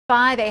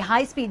5, a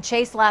high-speed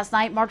chase last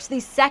night marks the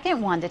second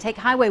one to take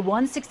Highway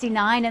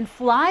 169 and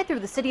fly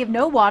through the city of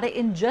Nowata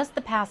in just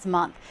the past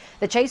month.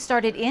 The chase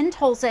started in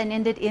Tulsa and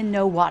ended in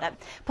Nowata.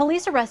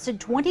 Police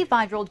arrested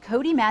 25-year-old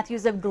Cody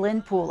Matthews of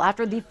Glenpool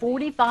after the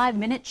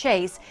 45-minute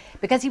chase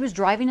because he was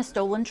driving a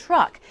stolen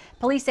truck.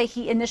 Police say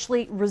he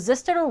initially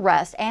resisted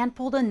arrest and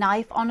pulled a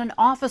knife on an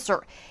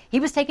officer. He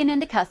was taken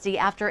into custody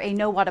after a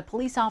Nowata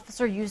police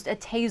officer used a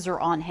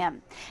taser on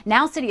him.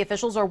 Now city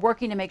officials are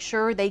working to make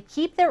sure they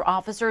keep their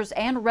officers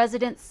and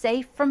residents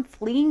safe from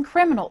fleeing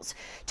criminals.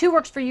 2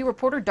 Works For You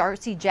reporter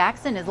Darcy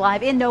Jackson is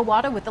live in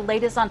Nowata with the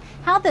latest on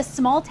how this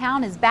small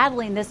town is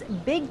battling this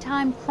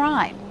big-time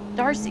crime.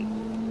 Darcy.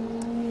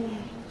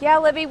 Yeah,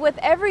 Libby, with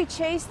every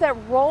chase that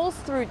rolls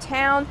through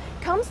town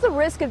comes the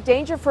risk of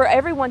danger for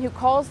everyone who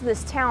calls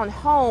this town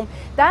home.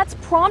 That's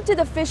prompted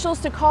officials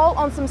to call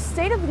on some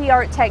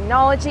state-of-the-art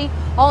technology,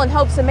 all in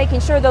hopes of making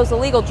sure those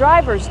illegal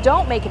drivers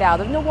don't make it out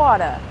of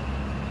Nowata.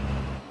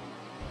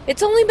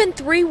 It's only been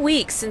 3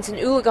 weeks since an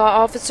Ulaga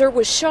officer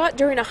was shot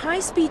during a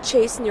high-speed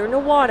chase near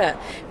Nowata,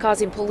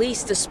 causing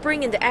police to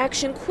spring into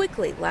action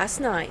quickly last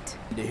night.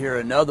 To hear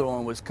another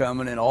one was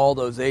coming and all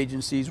those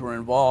agencies were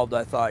involved,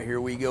 I thought,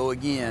 here we go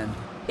again.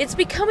 It's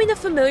becoming a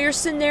familiar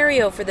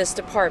scenario for this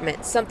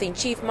department, something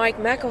Chief Mike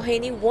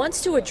McElhaney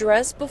wants to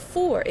address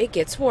before it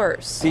gets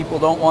worse. People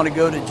don't want to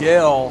go to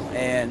jail,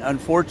 and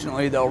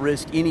unfortunately they'll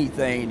risk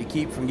anything to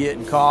keep from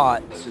getting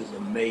caught. This is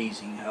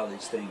amazing how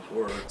these things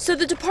work. So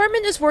the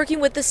department is working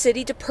with the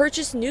city to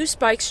purchase new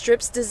spike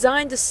strips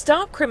designed to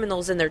stop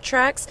criminals in their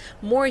tracks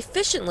more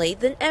efficiently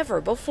than ever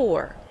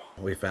before.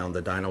 We found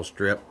the dyno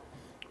strip,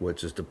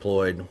 which is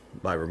deployed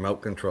by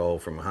remote control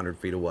from 100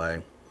 feet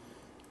away,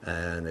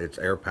 and it's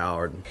air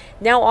powered.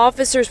 Now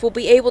officers will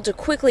be able to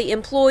quickly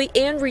employ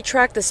and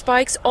retract the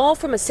spikes, all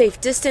from a safe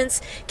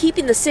distance,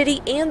 keeping the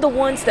city and the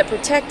ones that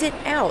protect it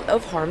out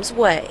of harm's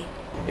way.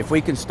 If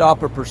we can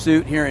stop a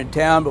pursuit here in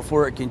town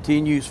before it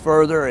continues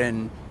further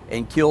and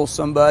kills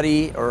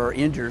somebody or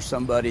injures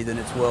somebody, then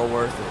it's well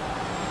worth it.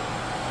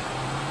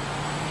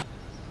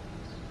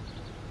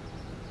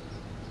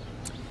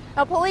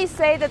 Now, police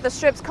say that the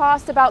strips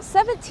cost about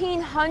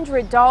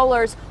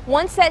 $1,700.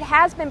 One set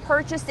has been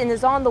purchased and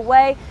is on the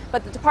way,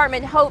 but the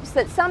department hopes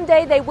that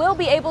someday they will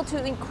be able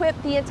to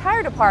equip the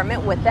entire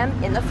department with them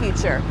in the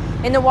future.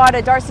 In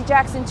Nowata, Darcy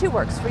Jackson, 2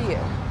 Works For You.